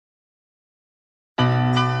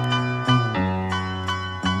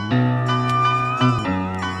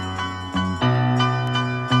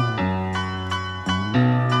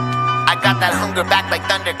that hunger back like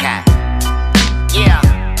Thundercat. Yeah,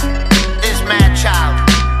 this Madchild.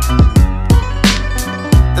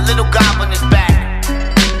 The little goblin is back.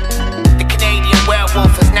 The Canadian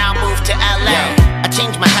werewolf has now moved to LA. I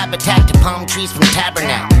changed my habitat to palm trees from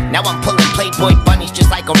Tabernacle. Now I'm pulling Playboy bunnies just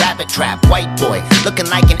like a rabbit trap. White boy, looking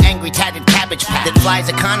like an angry tatted cabbage patch that flies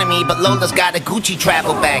economy, but Lola's got a Gucci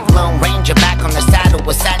travel bag. Lone Ranger back on the saddle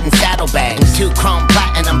with satin saddlebags. 2 chrome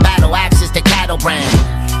platinum battle axes to cattle brand.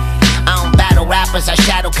 I don't battle rappers, I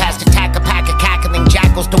shadow cast, attack a pack of cackling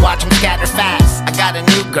jackals to watch them scatter fast. I got a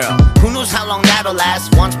new girl, who knows how long that'll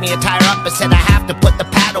last. Wants me to tie her up but said I have to put the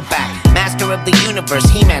paddle back. Master of the universe,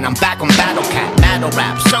 He-Man, I'm back on Battle Cat. Battle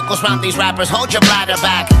rap, circles round these rappers, hold your bladder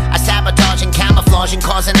back. I sabotage and camouflage and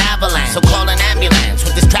cause an avalanche. So call an ambulance,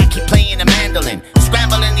 with this track keep playing a mandolin.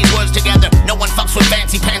 Scrambling these words together, no one fucks with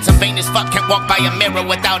fancy pants. I'm vain as fuck, can't walk by a mirror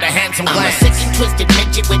without a handsome glance. I'm a sick and twisted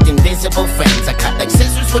midget with invisible friends. I cut like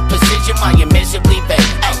scissors with precision while you're miserably bent.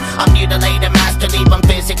 Ay, I'm mutilated, master leave, I'm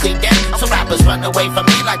physically dead. So rappers run away from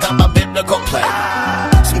me like I'm a biblical play.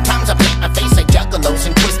 Sometimes I paint my face like juggalos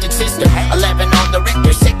and Twisted Sister. 11 on the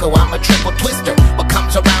Richter, sicko, I'm a triple twister. What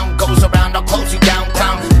comes around goes around, I'll close you down,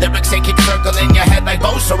 clown. Lyrics they keep circling your head like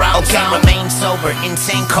bows around. Okay, remain sober,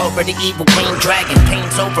 insane cobra, the evil green dragon.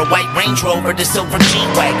 Pains over, white Range Rover, the silver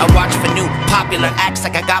G-Wag. I watch for new popular acts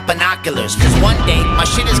like I got binoculars. Cause one day, my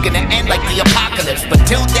shit is gonna end like the apocalypse. But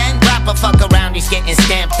till then, rapper fuck around, he's getting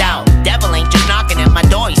stamped out. Devil ain't just knocking at my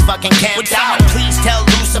door, he's fucking camped out. Please tell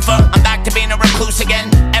Lucifer, I'm back to being a recluse again.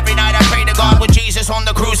 Every night I pray to God with Jesus on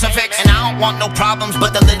the crucifix. And I don't want no problems,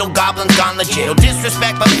 but the little goblin's gone legit. No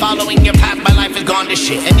disrespect, but following your path, my life has gone to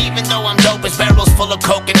shit. And even though I'm dope as barrels full of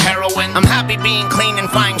coke and heroin, I'm happy being clean and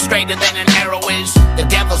flying straighter than an arrow is. The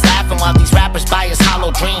devil's laughing while these rappers buy his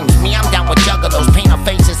hollow dreams. Me, I'm down with juggalos, paint our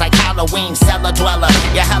faces like Halloween. Cellar dweller,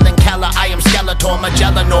 you're Helen Keller, I am Skeletor,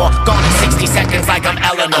 Magellanor. Gone in 60 seconds like I'm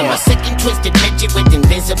Eleanor. I'm a sick and twisted midget with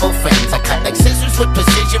invisible friends. I cut like scissors with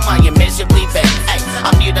precision while you're miserably bent. Ay,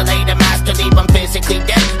 I'm mutilated, master leave, I'm physically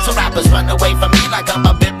dead. So rappers run away from me like I'm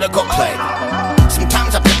a biblical play.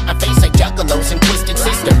 Sometimes I paint my face like juggalos and Twisted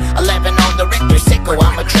Sister. 11 on the Richter, sicko,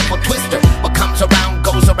 I'm a triple twister. What comes around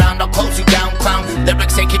goes around, I'll close you down, clown.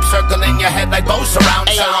 Lyrics they keep circling your head like bows around.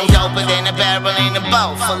 Ayo, I'm doper than a barrel in a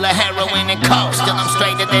bow, full of heroin and coke. Still I'm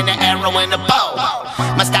straighter than an arrow in a bow.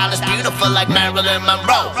 My style is beautiful like Marilyn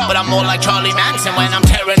Monroe, but I'm more like Charlie Manson when I'm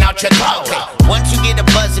tearing out your throat. Once you get a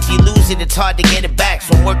buzz, if you lose it, it's hard to get it back.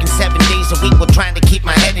 So I'm working 7 days a week while trying to keep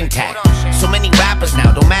my head intact. So many rappers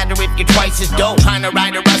now, don't matter if you're twice as dope. Trying to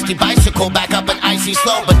ride a rusty bicycle back up an icy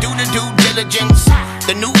slope. But do the due diligence,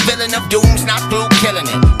 the new villain of doom's not through killing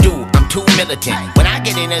it. Dude, I'm too militant. When I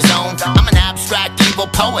get in a zone, I'm an abstract evil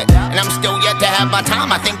poet. And I'm still yet to have my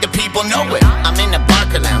time, I think the people know it. I'm in the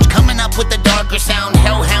Barker Lounge, coming up with a darker sound.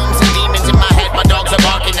 Hellhounds and demons in my head, my dogs are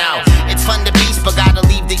barking now. It's fun to beast, but gotta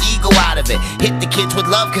leave the ego out of it. Hit the kids with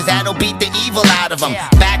love, cause that'll beat the evil out of them.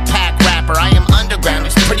 Backpack rapper, I am underground,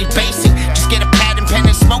 it's pretty basic. Just get a pad and pen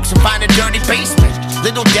and smokes and find a dirty basement.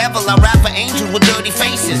 Little devil, I rap for angels with dirty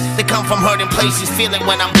faces. They come from hurting places, feeling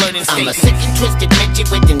when I'm blood and stains. I'm a sick and twisted midget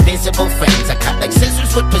with invisible friends. I cut like scissors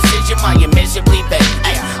with precision while you're miserably bent.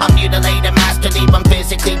 Ay, I'm mutilated, master leave, I'm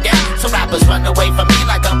physically dead. So rappers run away from me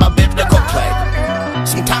like I'm a biblical play.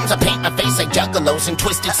 Sometimes I paint my face like juggalos and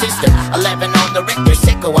Twisted Sister. 11 on the Richter,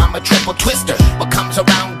 sicko, I'm a triple twister. What comes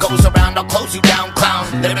around goes around, I'll close you down, clown.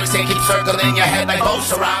 Lyrics they keep circling your head like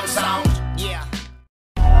bows around sound. Yeah.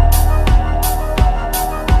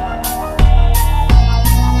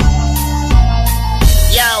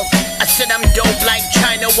 Yo, I said I'm dope like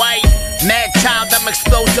China White. Madchild, I'm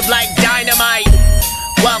explosive like dynamite.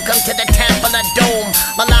 Welcome to the Temple of Doom.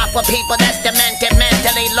 My life for people that's demented,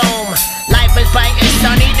 mentally loom. Life is bright and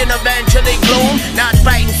sunny, then eventually gloom. Not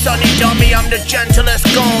bright and sunny, dummy, I'm the gentlest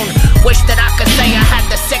goon. Wish that I could say I had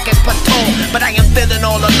the sickest platoon, but I am feeling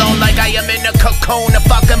all alone like I am in a cocoon. A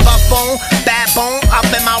fucking buffoon, baboon, up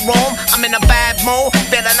in my room. I'm in a bad mood,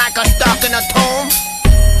 feeling like I'm stuck in a tomb.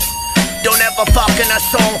 Don't ever fucking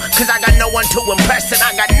assume, cause I got no one to impress and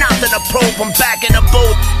I got nothing to prove. I'm back in the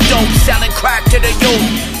booth, dope selling crack to the youth.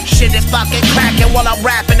 Shit is fucking cracking while I'm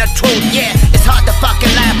rapping the truth. Yeah, it's hard to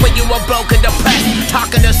fucking laugh when you are broken depressed.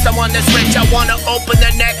 Talking to someone that's rich, I wanna open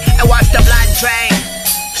the neck and watch the blood drain.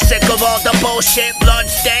 Sick of all the bullshit, blood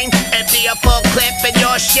stain. Empty a full clip in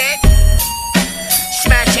your shit.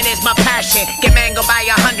 Smashing is my passion, get mangled by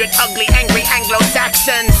 100 ugly, angry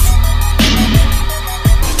Anglo-Saxons.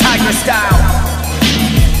 Tiger style.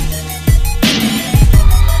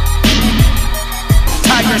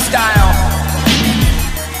 Tiger style.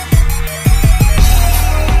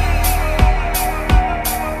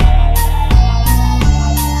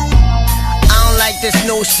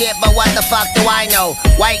 bullshit, but what the fuck do I know?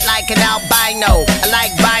 White like an albino, I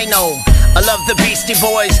like vinyl. I love the Beastie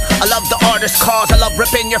Boys, I love the artist cause. I love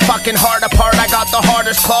ripping your fucking heart apart, I got the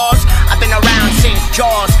hardest claws. I've been around since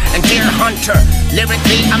Jaws and Deer Hunter.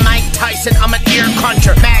 Lyrically, I'm Mike Tyson, I'm an ear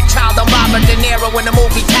cruncher. Madchild, I'm Robert De Niro in the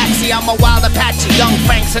movie Taxi. I'm a wild Apache, young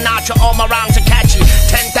Frank Sinatra, all my rhymes are catchy.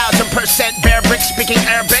 10,000% bear brick, speaking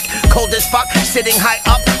Arabic. Cold as fuck, sitting high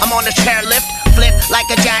up, I'm on a chairlift. Flip like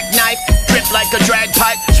a jackknife, drip like a drag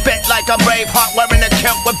pipe. Spit like a brave heart, wearing a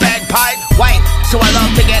kilt with bagpipe. White, so I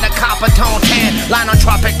love to get a copper tone tan. Line on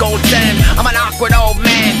tropic gold sand, I'm an awkward old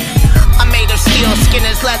man. I'm made of steel, skin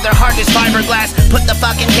is leather, heart is fiberglass. Put the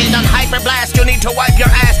fucking hit on hyperblast, you need to wipe your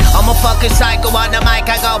ass. I'm a fucking psycho on the mic,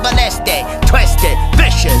 I go ballistic, twisted,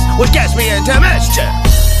 vicious, which gets me into mischief.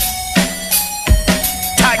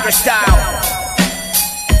 Tiger style.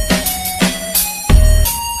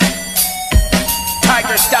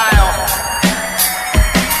 Tiger style.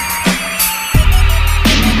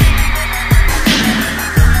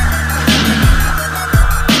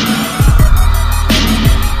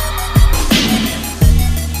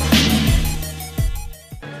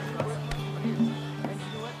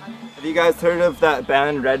 Have you guys heard of that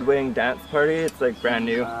band Red Wing Dance Party? It's like brand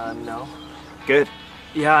new. No. Good.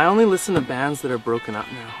 Yeah, I only listen to bands that are broken up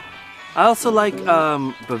now. I also like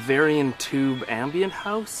Bavarian Tube Ambient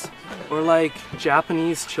House, or like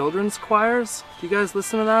Japanese children's choirs. Do you guys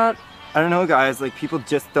listen to that? I don't know, guys, like people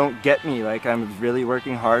just don't get me. Like I'm really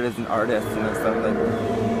working hard as an artist and stuff like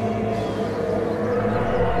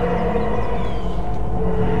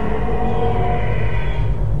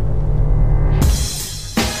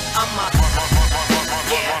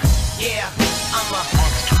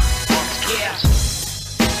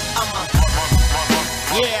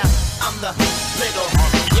Yeah, I'm the little,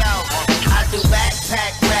 yo, I do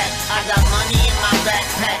backpack rap, I got money in my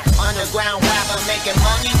backpack, underground rapper making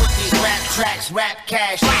money with these rap tracks, rap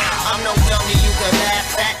cash, I'm no dummy you can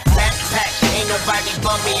laugh at, backpack, ain't nobody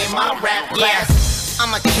bummy in my rap class,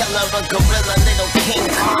 I'm a killer, a gorilla, little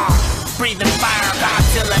King Kong, breathing fire,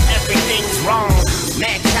 Godzilla, everything's wrong,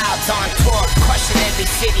 Madchild's on tour, crushing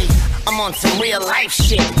every city, I'm on some real life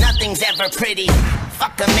shit, nothing's ever pretty.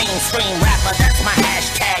 Fuck a mainstream rapper, that's my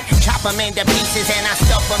hashtag. Chop them into pieces and I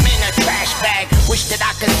stuff them in a trash bag. Wish that I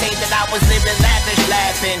could say that I was living lavish,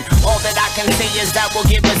 laughing. All that I can say is that we'll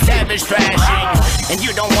give a savage thrashing. And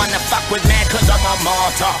you don't wanna fuck with Mad cause I'm a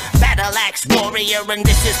martyr. Battle axe warrior and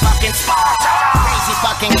this is fucking Sparta. Crazy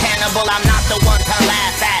fucking cannibal, I'm not the one to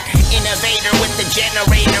laugh at. Innovator with the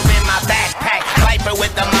generator in my backpack. Viper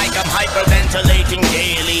with the mic, I'm hyperventilating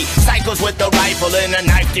daily. Cycles with the rifle and a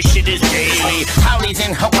knife, this shit is daily. Howdy's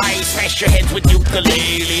in Hawaii, smash your heads with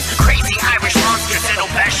ukuleles. Crazy Irish monsters that'll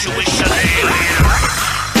bash you with shillelagh.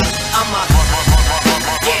 I'm a,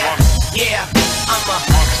 yeah, I'm a,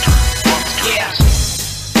 yeah,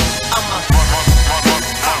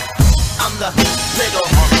 I'm the little,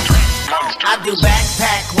 I do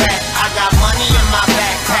backpack rap, I got money in my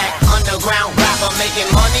backpack. Underground rapper making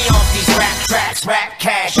money off these rap tracks, rap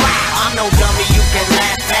cash. I'm no dummy you can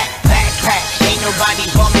laugh at, backpack, ain't nobody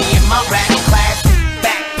bummy in my rap class.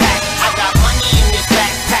 Backpack, I got money in this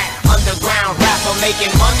backpack. Underground rapper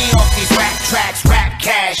making money off these rap tracks, rap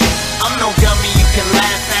cash. I'm no dummy you can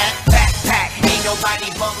laugh at, backpack, ain't nobody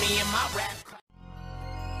bummy in my rap class.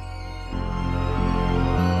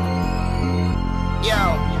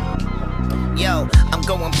 Yo, I'm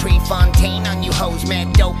going Prefontaine on you hoes,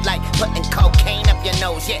 man, dope like putting cocaine up your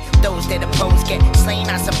nose, yeah, those that oppose get slain,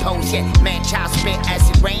 I suppose, yeah, Madchild spit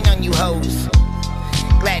acid rain on you hoes.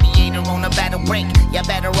 Gladiator on a battle break, you're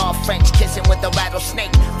better off French kissing with a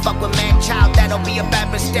rattlesnake. Fuck with Madchild, that'll be a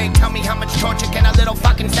bad mistake. Tell me how much torture can a little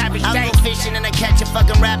fucking savage take? I go fishing and I catch a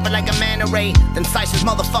fucking rapper like a manta ray, then slice his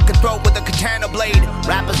motherfucking throat with a katana blade.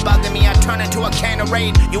 Rappers bugging me, I turn into a can of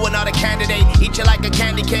raid. You are not a candidate, eat you like a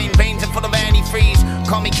candy cane. Veins are full of antifreeze,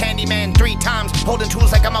 call me Candyman 3 times, holding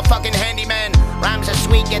tools like I'm a fucking handyman. Rhymes are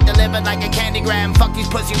sweet, get delivered like a candygram. Fuck these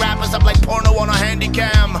pussy rappers up like porno on a handy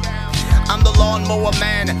cam. I'm the lawnmower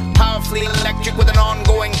man, powerfully electric with an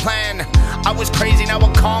ongoing plan. I was crazy, now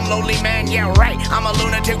a calm, lonely man. Yeah, right, I'm a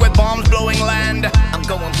lunatic with bombs blowing land. I'm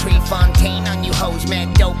going Prefontaine on you hoes,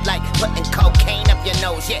 man, dope like putting cocaine up your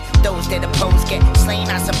nose. Yeah, those that oppose get slain,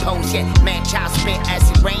 I suppose. Yeah, Madchild spit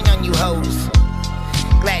acid rain on you hoes.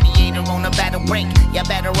 Gladiator on a battle break, you're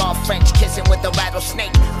better off French kissing with a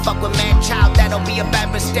rattlesnake. Fuck with Madchild, that'll be a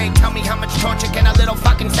bad mistake. Tell me how much torture can a little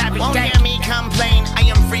fucking savage take? Won't hear me complain, I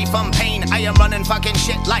am free from pain. I am running fucking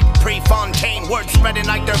shit like Prefontaine. Words spreading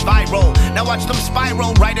like they're viral. Now Now watch them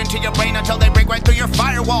spiral right into your brain until they break right through your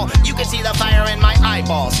firewall. You can see the fire in my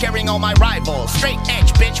eyeballs, scaring all my rivals. Straight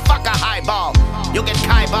edge, bitch, fuck a highball. You'll get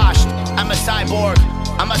kiboshed. I'm a cyborg,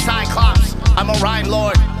 I'm a cyclops, I'm a rhyme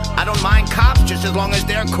lord. I don't mind cops, just as long as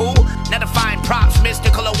they're cool. Now to find props,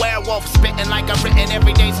 mystical a werewolf, spitting like I've written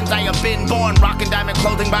every day since I have been born. Rocking diamond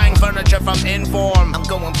clothing, buying furniture from Inform. I'm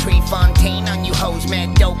going pre-Fontaine on you hoes,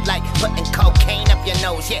 man, dope like putting cocaine up your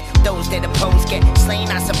nose. Yeah, those that oppose get slain,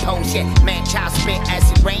 I suppose. Yeah, Madchild spit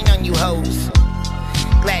acid rain on you hoes.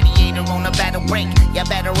 Gladiator on a battle break. You're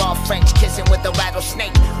better off French kissing with a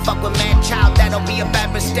rattlesnake. Fuck with Madchild, that'll be a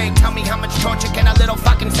bad mistake. Tell me how much torture can a little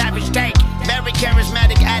fucking savage take? Very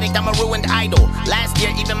charismatic addict, I'm a ruined idol. Last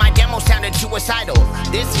year, even my demo sounded suicidal.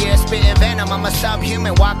 This year, spitting venom, I'm a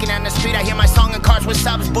subhuman. Walking down the street, I hear my song in cars with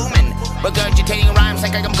subs booming. Regurgitating rhymes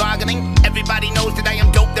like I'm gargling. Everybody knows that I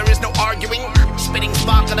am dope, there is no arguing. Spitting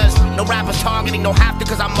sparklers, no rappers targeting. No have to,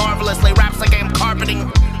 cause I'm marvelous. Lay raps like I am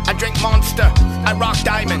carpeting. I drink Monster, I rock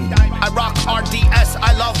Diamond, I rock RDS,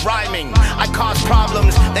 I love rhyming. I cause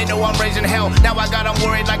problems, they know I'm raising hell. Now I got 'em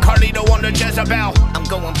worried like Carlito under Jezebel. I'm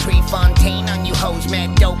going pre-Fontaine on you hoes,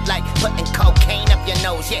 man, dope like putting cocaine up your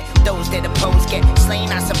nose. Yeah, those that oppose get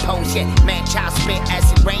slain, I suppose. Yeah, Madchild spit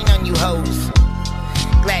acid rain on you hoes.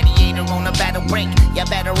 Gladiator on a battle break. You're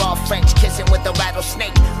better off French kissing with a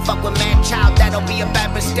rattlesnake. Fuck with Madchild, that'll be a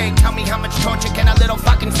bad mistake. Tell me how much torture can a little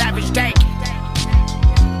fucking savage take?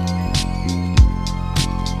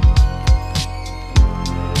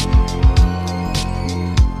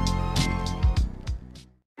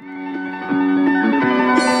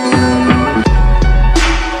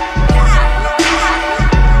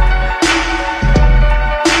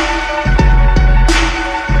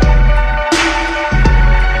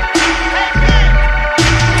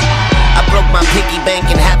 Bank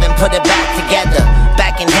and haven't put it back together.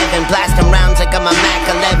 Back in heaven, blasting rounds like I'm a Mac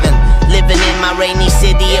 11. Living in my rainy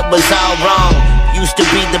city, it was all wrong. Used to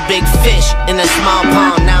be the big fish in a small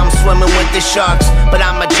pond. Now I'm swimming with the sharks, but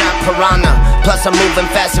I'm a giant piranha. Plus I'm moving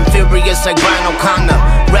fast and furious like Brian O'Connor.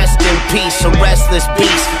 Rest in peace, a restless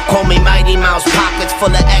beast. Call me Mighty Mouse, pockets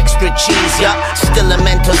full of extra cheese. Yup, still a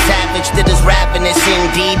mental savage that is ravenous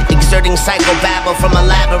indeed. Exerting psychobabble from a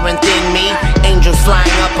labyrinth in me. Angels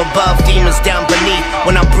flying up above, demons down beneath.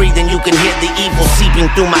 When I'm breathing, you can hear the evil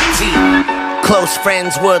seeping through my teeth. Close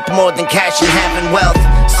friends worth more than cash and having wealth.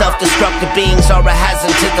 Self-destructive beings are a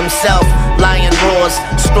hazard to themselves. Lion roars,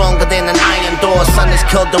 stronger than an iron door. Sun has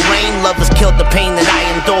killed the rain, love has killed the pain that I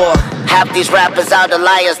endure. Half these rappers out are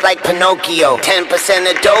liars like Pinocchio. 10%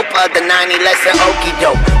 of dope, other 90 less than okie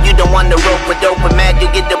doke. You don't want to rope with dope, but mad you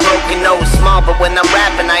get the broken nose. Small, but when I'm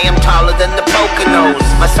rapping, I am taller than the Poconos.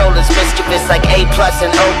 My soul is mischievous like A+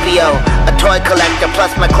 and Opio. A toy collector,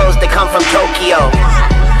 plus my clothes, they come from Tokyo.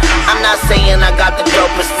 I'm not saying I got the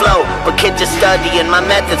dopest flow, but kid, just studying my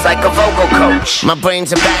methods like a vocal coach. My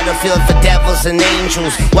brain's a battlefield for devils and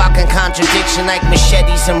angels. Walking contradiction like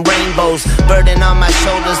machetes and rainbows. Burden on my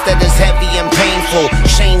shoulders that is heavy and painful.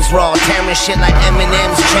 Shane's raw, tearing shit like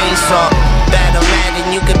Eminem's chainsaw. Battle mad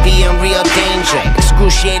and you could be in real danger.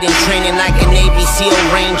 Excruciating training like a Navy SEAL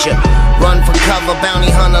Ranger. Run for cover,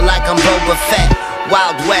 bounty hunter like I'm Boba Fett.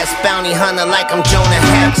 Wild West, bounty hunter like I'm Jonah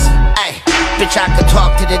Hex. Ay. Bitch, I could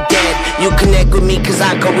talk to the dead. You connect with me cause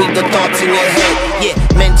I can read the thoughts in your head. Yeah,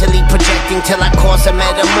 mentally projecting till I cause a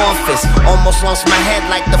metamorphosis. Almost lost my head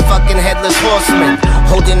like the fucking headless horseman.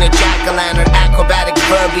 Holding a jack-o'-lantern, acrobatic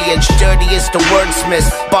verbiage. Dirty as the wordsmith,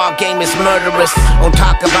 bar game is murderous. Don't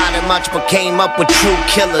talk about it much but came up with true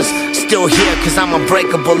killers. Still here cause I'm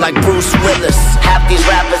unbreakable like Bruce Willis. Half these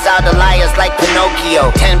rappers out are liars like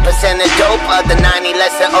Pinocchio. 10% of dope, other 90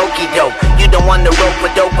 less than okie doke. You don't want to rope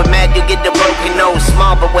with dope, but mad you get the broken nose.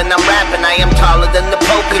 Small, but when I'm rapping, I am taller than the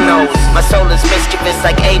Poconos. My soul is mischievous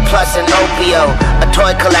like A+ and Opio. A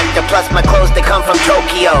toy collector, plus my clothes, they come from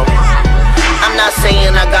Tokyo. I'm not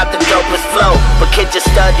saying I got the dopest flow, but kid, just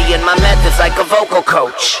studying my methods like a vocal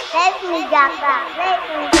coach.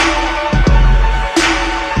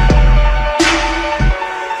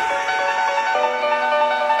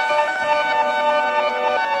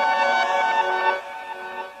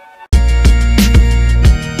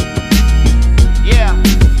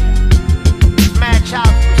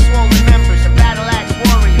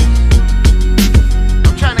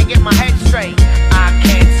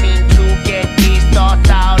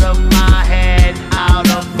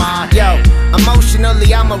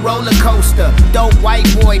 I'm a roller coaster. Dope white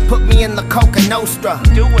boy, put me in the Coca Nostra.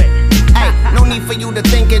 Do it. Hey, no need for you to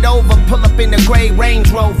think it over. Pull up in the gray Range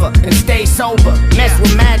Rover and stay sober. Mess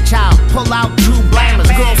with Madchild, pull out 2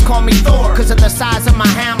 blammers. Girls call me Thor cause of the size of my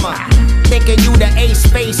hammer. Thinking you the A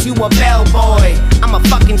space, you a bellboy. I'm a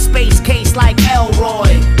fucking space case like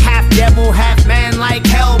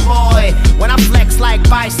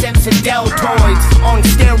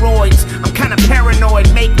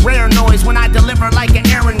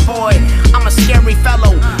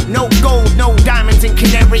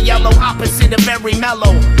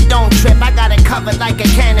yellow. Don't trip, I got it covered like a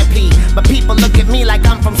canopy. But people look at me like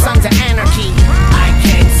I'm from Sons of Anarchy. I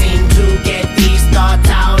can't seem to get these thoughts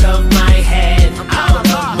out of my head. Out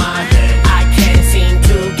of my head. I can't seem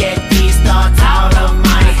to get these thoughts out of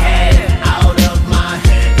my head. Out of my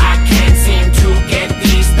head. I can't seem to get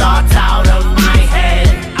these thoughts out of my head.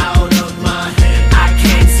 Out of my head. I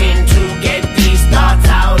can't seem to get these thoughts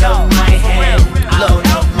out of my head. Look,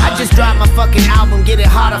 I just dropped my fucking album, get it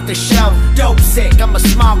hot off the shelf. Dope sick, I'm a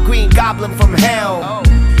small green goblin from hell.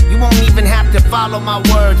 You won't even have to follow my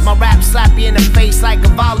words. My rap slap you in the face like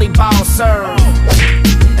a volleyball serve.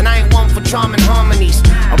 And I ain't one for charming harmonies.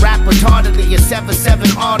 I rap retardedly, you sever 7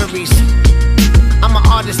 arteries. I'm an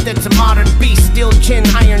artist that's a modern beast. Steel chin,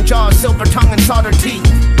 iron jaw, silver tongue and solder teeth.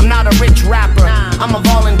 I'm not a rich rapper, I'm a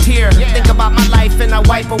volunteer. Think about my life and I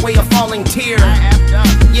wipe away a falling tear.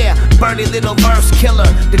 Yeah, birdie little verse killer.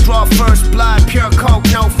 To draw first blood, pure coke,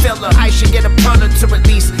 no filler. I should get a Pulitzer at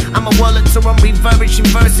least. I'm a Wurlitzer, I'm refurbishing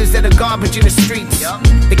verses that are garbage in the streets.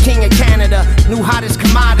 The king of Canada, new hottest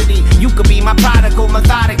commodity. You could be my prodigal,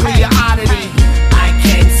 methodically an oddity. I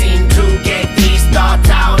can't seem to get these thoughts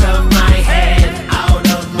out of my head. Out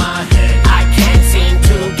of my head. I can't seem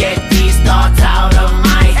to get these thoughts out of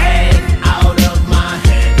my head. Out of my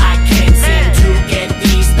head. I can't seem to get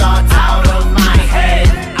these thoughts out of my head.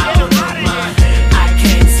 Out of my head. I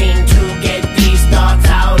can't seem to get these thoughts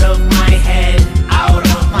out of my head. Out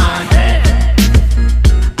of my head.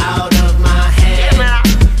 Out of my head. Yeah,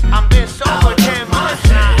 man, I've been sober 10 months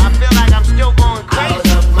now. I feel like I'm still going crazy.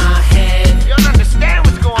 Out of my head. You don't understand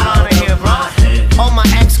what's going on in here, bro. All my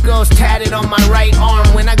ex-girls tatted on my right arm.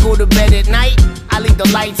 When I go to bed at night, I leave the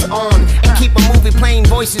lights on and keep a movie playing,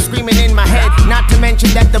 voices screaming in my head. Not to mention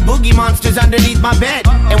that the boogie monster's underneath my bed.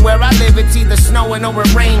 And where I live, it's either snowing or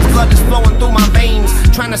it rains. Blood is flowing through my veins,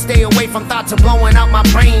 trying to stay away from thoughts of blowing out my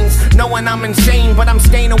brains. Knowing I'm insane, but I'm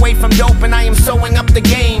staying away from dope and I am sewing up the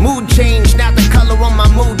game. Mood change, now the color on my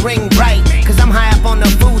mood ring bright. Cause I'm high up on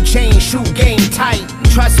the food chain, shoe game tight.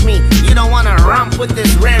 Trust me, you don't wanna romp with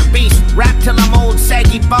this rare beast. Rap till I'm old,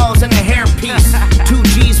 saggy balls and a hairpiece. 2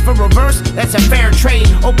 G's for reverse, that's a fair trade.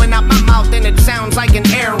 Open up my mouth and it sounds like an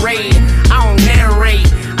air raid. I don't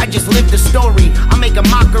narrate, I just live the story. I'll make a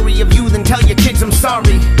mockery of you, then tell your kids I'm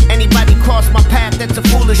sorry. Anybody cross my path, that's a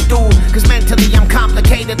foolish dude. Cause mentally I'm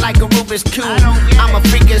complicated like a Rubik's Cube. I'm a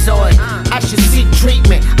freakazoid, I should seek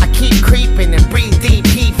treatment. I keep creeping and breathe deep,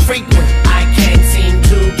 heat frequent. I can't seem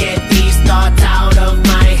to get these thoughts out of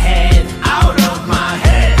my head. Out of my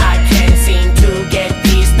head. I can't seem to get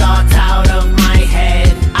these thoughts out of my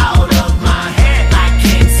head. Out of my head. I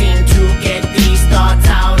can't seem to get these thoughts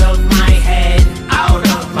out of my head. Out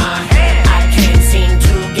of my head. I can't seem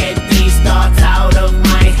to get these thoughts out of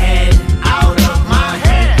my head. Out of my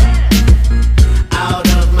head. Out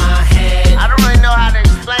of my head. I don't really know how to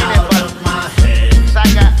explain it, but it's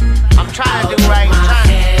like I'm trying to do right.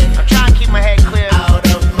 I'm trying to keep my head clear.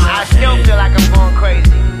 I still feel like I'm going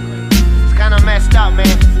crazy. It's kind of messed up,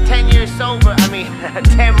 man. 10 years sober,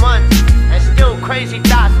 10 months, and still crazy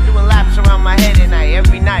thoughts doing laps around my head at night,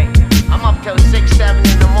 every night. I'm up till 6, 7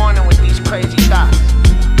 in the morning with these crazy thoughts.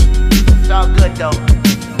 It's all good though.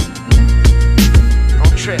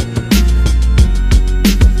 Don't trip.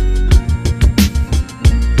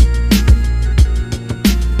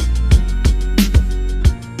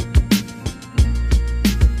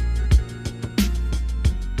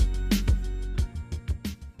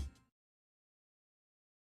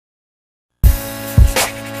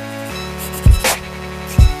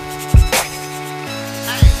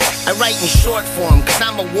 I write in short form, cause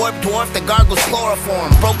I'm a warped dwarf that gargles chloroform.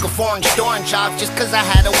 Broke a foreign store and shop just cause I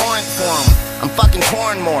had a warrant for 'em. I'm fucking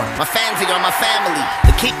torn more, my fans are my family.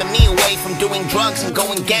 They're keeping me away from doing drugs and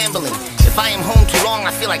going gambling. If I am home too long,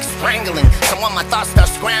 I feel like strangling. Someone my thoughts start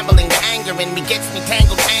scrambling. The anger in me gets me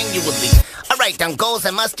tangled annually. I write down goals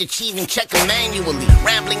I must achieve and check them manually.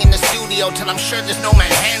 Rambling in the studio till I'm sure there's no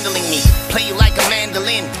man handling me. Play you like a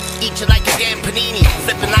mandolin, eat you like a damn panini.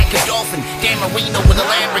 Flipping like a dolphin, Dan Marino with a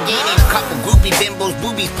Lamborghini. Couple groupie bimbos,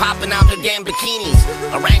 boobies popping out their damn bikinis.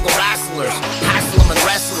 I wrangle wrestlers, hassle them and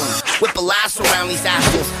wrestle them. Whip a lasso around these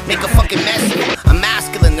assholes, make a fucking mess of them. I'm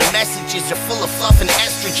masculine, their messages are full of fluff and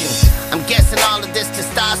estrogen. I'm guessing all of this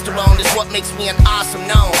testosterone is what makes me an awesome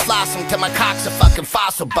gnome. Flossing till my cock's a fucking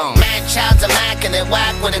fossil bone. Madchild's immaculate,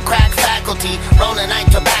 whack with a crack faculty. Rolling like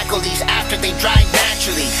tobacco leaves after they dried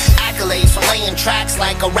naturally. Accolades from laying tracks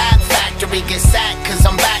like a rap factory. Get sacked cause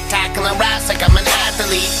I'm back tackling raps like I'm an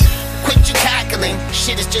athlete. Quit your cackling,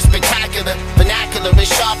 shit is just spectacular. Vernacular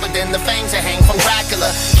is sharper than the fangs that hang from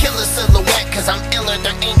Dracula. Killer silhouette, cause I'm iller,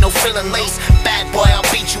 there ain't no frilling lace. Bad boy, I'll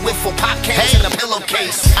beat you with full pop cans in a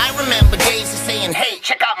pillowcase. I remember days of saying, hey,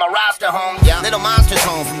 check out my roster, home. Yeah. Little monsters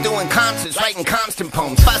home from doing concerts, writing constant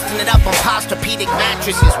poems, busting it up on posturpedic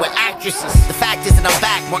mattresses with actresses. The fact is that I'm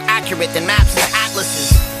back, more accurate than maps and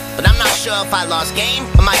atlases. But I'm not sure if I lost game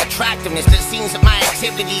or my attractiveness. But it seems that my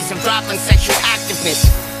activities have dropped in sexual activeness.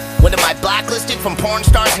 What am I, blacklisted from porn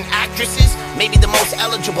stars and actresses? Maybe the most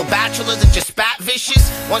eligible bachelor that just spat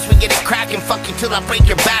vicious? Once we get it crackin', fuck you till I break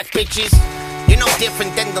your back, bitches. You're no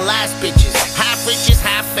different than the last bitches. Half riches,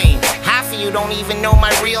 half fame. Half of you don't even know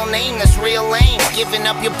my real name. That's real lame. Giving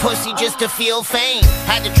up your pussy just to feel fame.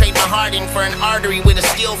 Had to trade my heart in for an artery with a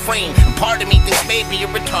steel frame. And part of me thinks maybe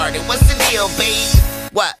you're retarded. What's the deal,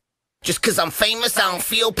 babe? What? Just cause I'm famous, I don't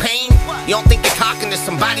feel pain? You don't think you're talking to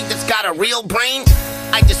somebody that's got a real brain?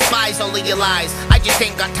 I despise all of your lies, I just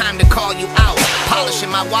ain't got time to call you out. Polishing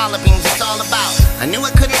my wallopings, it's all about. I knew I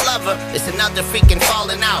couldn't love her, it's another freaking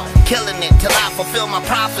falling out. Killing it till I fulfill my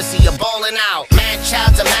prophecy of balling out.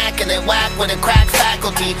 Madchild's immaculate, whack with a crack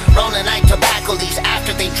faculty. Rolling like tobacco leaves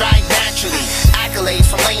after they dried naturally. Accolades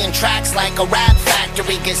from laying tracks like a rap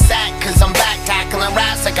factory. Get sacked cause I'm back tackling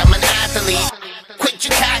raps like I'm an athlete. Quit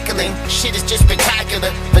your cackling, shit is just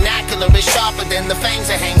spectacular. Vernacular is sharper than the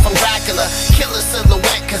fangs that hang from Dracula. Killer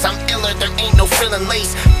silhouette, cause I'm iller, there ain't no frilling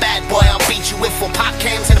lace. Bad boy, I'll beat you with full pop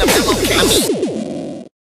cans in a pillowcase.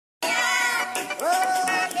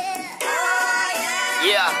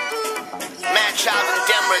 Yeah, Madchild and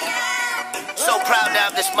Demrick. So proud to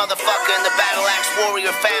have this motherfucker in the Battle Axe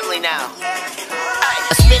Warrior family now.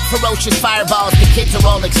 I spit ferocious fireballs, the kids are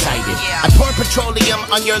all excited. I pour petroleum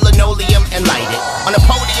on your linoleum and light it. On a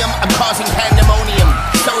podium, I'm causing pandemonium.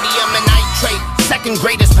 Sodium and nitrate, second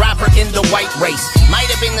greatest rapper in the white race.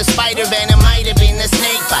 Might have been the spider venom, might have been the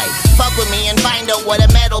snake bite. Fuck with me and find out what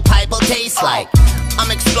a metal pipe will taste like. I'm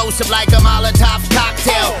explosive like a Molotov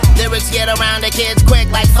cocktail. Lyrics get around the kids quick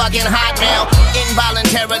like fucking Hotmail.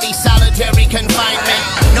 Involuntarily solitary confinement.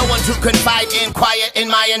 No one to confide in, quiet in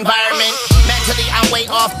my environment. Mentally I'm way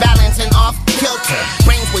off balance and off kilter.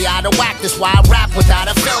 Brains way out of whack, that's why I rap without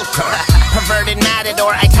a filter. Perverted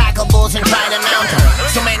matador, I tackle bulls and try to mount her.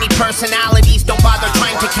 So many personalities, don't bother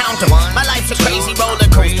trying to counter. My life's a crazy roller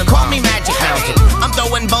coaster, call me Magic Mountain. I'm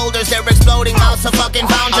throwing boulders, they're exploding, mouse a fucking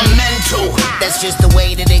fountain. I'm mental, that's just the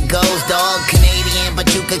way that it goes, dog. Canadian, but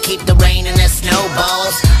you could keep the rain and the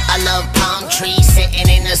snowballs. I love palm trees sitting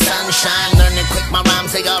in the sunshine. Learning quick, my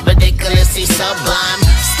rhymes, they are ridiculously sublime.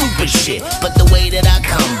 Stupid shit, but the way that I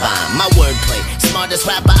combine my wordplay, smartest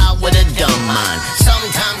rapper out with a dumb mind.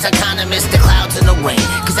 Sometimes I kinda miss the clouds and the rain,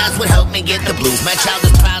 cause that's what helped me get the blues. Madchild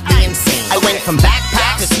is proudly insane. I went from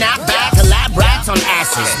backpack to snapback to lab rats on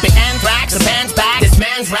asses. Spit anthrax, the band's back, this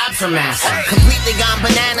man's raps are massive. Completely gone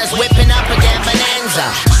bananas, whipping up a damn bonanza.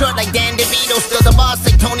 Short like Dan DeVito, still the boss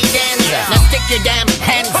like Tony Danza. Now stick your damn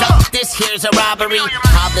hands up, this here's a robbery.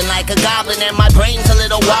 Hobbling like a goblin and my brain's a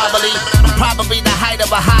little wobbly. I'm probably the height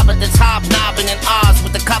of a hobbit that's hobnobbing in Oz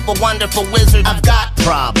with a couple wonderful wizards. I've got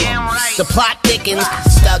problems, the plot thickens,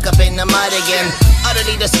 stuck up in the mud again.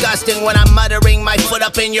 Utterly disgusting when I'm muttering my foot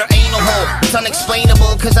up in your anal hole. It's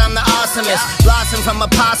unexplainable cause I'm the awesomest. Blossom from a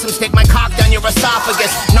possum, stick my cock down your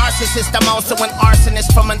esophagus. Narcissist, I'm also an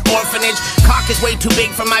arsonist from an orphanage. Cock is way too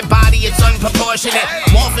big for my body, it's unproportionate.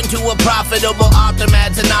 Morph into a profitable author,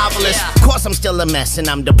 Mad's a novelist. Of course I'm still a mess and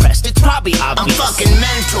I'm depressed, it's probably obvious. I'm fucking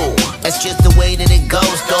mental, that's just the way that it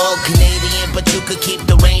goes, dog. Canadian, but you could keep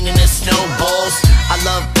the rain and the snowballs. I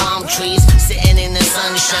love palm trees, sitting in the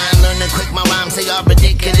sunshine. Learning quick, my rhymes, they are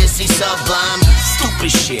ridiculously sublime.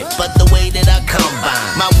 Stupid shit, but the way that I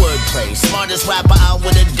combine my wordplay, smartest rapper out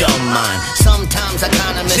with a dumb mind. Sometimes I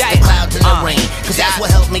kinda miss the clouds and the rain, cause that's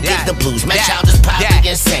what helped me get the blues. Madchild is probably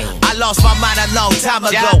insane. I lost my mind a long time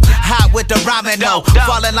ago. Hot with the ramino,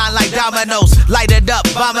 fall in line like dominoes, lighted up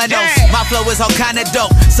dominoes. My flow is all kinda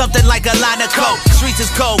dope, something like a line of coke. Streets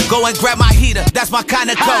is cold, go and grab my heater, that's my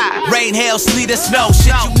kinda coat. Rain, hail, sleet, or snow,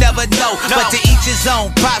 shit you never know. But to each his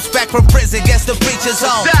own, pops back from prison, gets the preacher's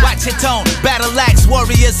own. Watch your tone, battle axe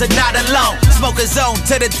warriors are not alone. Smoke a zone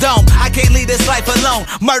to the dome, I can't leave this life alone.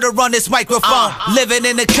 Murder on this microphone, living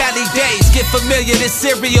in the Cali days. Get familiar, this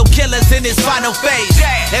serial killer's in his final phase.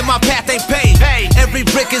 And my path ain't paved, every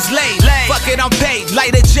brick is laid. Fuck it, I'm paid,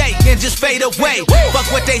 light a J and just fade away.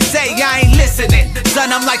 Fuck what they say, I ain't listening.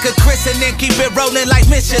 Son, I'm like a christening, keep it rolling like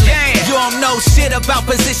Michelin. You don't know shit about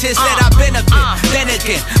positions that I benefit. Then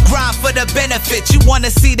again, grind for the benefit, you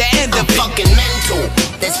wanna see the end of it. I'm fucking mental,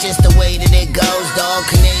 that's just the way that it goes, dog.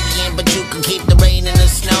 Canadian, but you can keep the rain and the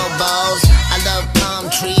snowballs. I love palm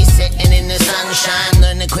trees sitting shine.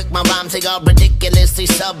 Learning quick, my rhymes, they all ridiculously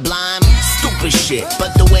sublime. Stupid shit,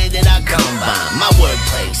 but the way that I combine my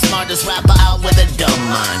wordplay, smartest rapper out with a dumb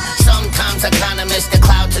mind. Sometimes I kinda miss the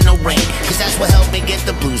clouds and the rain, cause that's what helped me get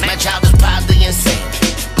the blues. Madchild is proudly